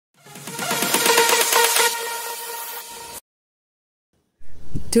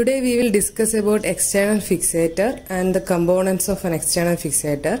Today we will discuss about external fixator and the components of an external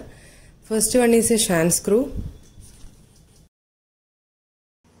fixator. First one is a Schanz screw.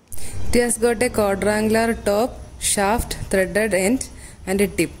 It has got a quadrangular top, shaft, threaded end and a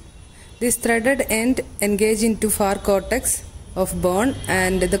tip. This threaded end engages into far cortex of bone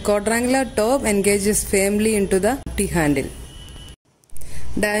and the quadrangular top engages firmly into the T-handle.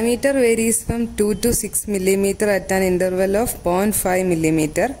 Diameter varies from 2 to 6 mm at an interval of 0.5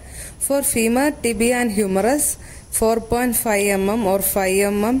 mm. For femur, tibia and humerus, 4.5 mm or 5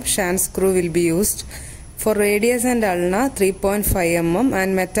 mm Schanz screw will be used. For radius and ulna, 3.5 mm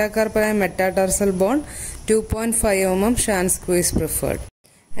and metacarpal and metatarsal bone, 2.5 mm Schanz screw is preferred.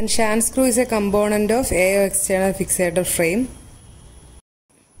 And Schanz screw is a component of AO external fixator frame.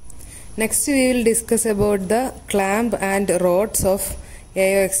 Next we will discuss about the clamp and rods of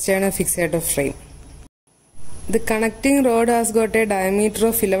AO external fixator frame. The connecting rod has got a diameter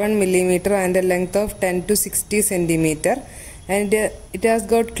of 11 mm and a length of 10 to 60 cm and it has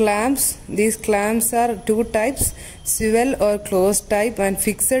got clamps. These clamps are two types, swivel or closed type and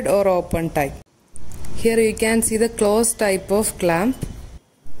fixed or open type. Here you can see the closed type of clamp.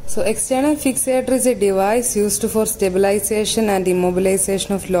 So external fixator is a device used for stabilization and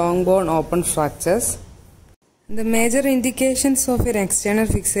immobilization of long bone open fractures. The major indications of an external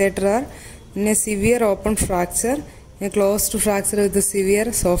fixator are in a severe open fracture, a closed fracture with a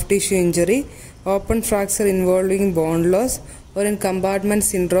severe soft tissue injury, open fracture involving bone loss, or in compartment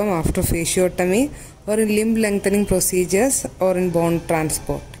syndrome after fasciotomy, or in limb lengthening procedures, or in bone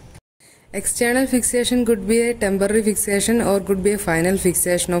transport. External fixation could be a temporary fixation or could be a final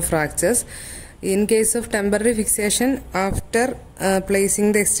fixation of fractures. In case of temporary fixation, after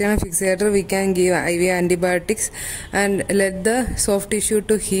placing the external fixator, we can give IV antibiotics and let the soft tissue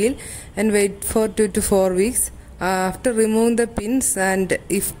to heal and wait for 2 to 4 weeks. After removing the pins and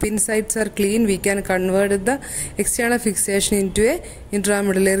if pin sites are clean, we can convert the external fixation into a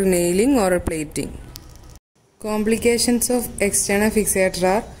intramedullary nailing or a plating. Complications of external fixator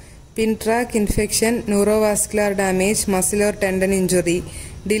are pin track infection, neurovascular damage, muscle or tendon injury,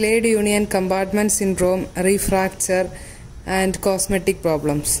 delayed union compartment syndrome, refracture and cosmetic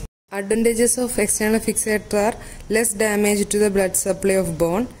problems. Advantages of external fixator are less damage to the blood supply of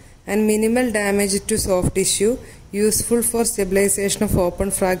bone and minimal damage to soft tissue, useful for stabilization of open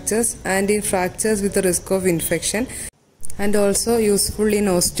fractures and in fractures with the risk of infection, and also useful in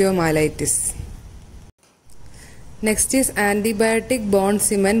osteomyelitis. Next is antibiotic bone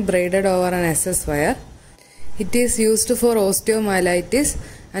cement braided over an SS wire. It is used for osteomyelitis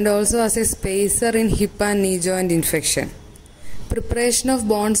and also as a spacer in hip and knee joint infection. Preparation of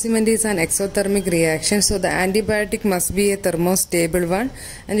bone cement is an exothermic reaction, so the antibiotic must be a thermostable one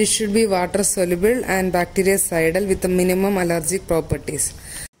and it should be water soluble and bactericidal with the minimum allergic properties.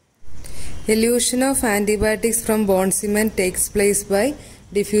 Elution of antibiotics from bone cement takes place by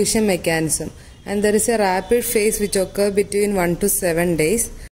diffusion mechanism and there is a rapid phase which occurs between 1 to 7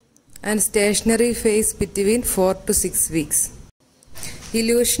 days and stationary phase between 4 to 6 weeks.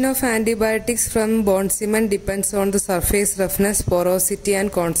 Elution of antibiotics from bone cement depends on the surface roughness, porosity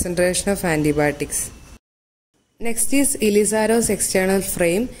and concentration of antibiotics. Next is Ilizarov's external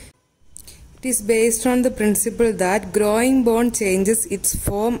frame. It is based on the principle that growing bone changes its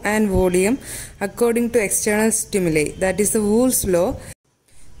form and volume according to external stimuli, that is the Wooll's law.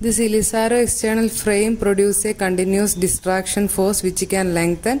 This Ilizarov external frame produces a continuous distraction force which can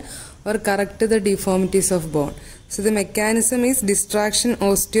lengthen or correct the deformities of bone. So the mechanism is distraction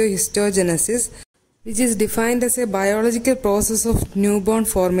osteohistogenesis, which is defined as a biological process of new bone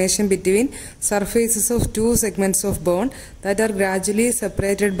formation between surfaces of two segments of bone that are gradually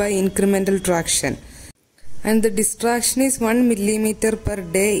separated by incremental traction. And the distraction is 1 mm per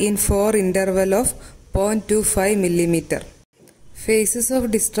day in 4 interval of 0.25 mm. Phases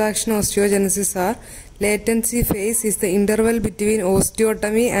of distraction osteogenesis are: latency phase is the interval between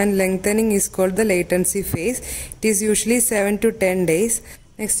osteotomy and lengthening is called the latency phase. It is usually 7 to 10 days.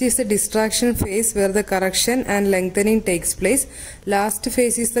 Next is the distraction phase where the correction and lengthening takes place. Last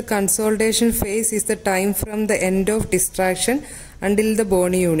phase is the consolidation phase, is the time from the end of distraction until the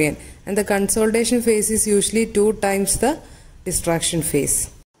bone union. And the consolidation phase is usually 2 times the distraction phase.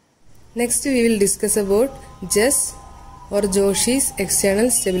 Next we will discuss about JES or Joshi's external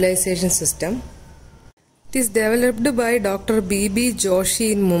stabilization system. It is developed by Dr.B.B.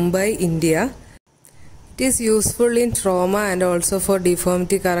 Joshi in Mumbai, India. It is useful in trauma and also for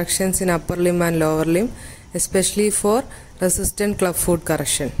deformity corrections in upper limb and lower limb, especially for resistant clubfoot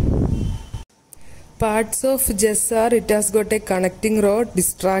correction. Parts of JES are, it has got a connecting rod,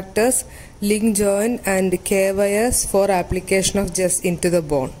 distractors, link joint and K-wires for application of JES into the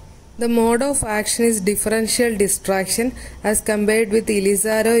bone. The mode of action is differential distraction. As compared with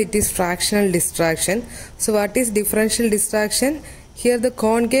Ilizarov, it is fractional distraction. So what is differential distraction? Here the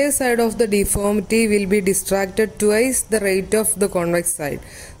concave side of the deformity will be distracted twice the rate of the convex side.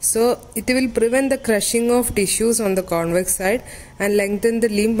 So it will prevent the crushing of tissues on the convex side and lengthen the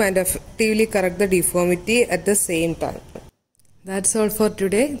limb and effectively correct the deformity at the same time. That's all for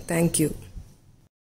today. Thank you.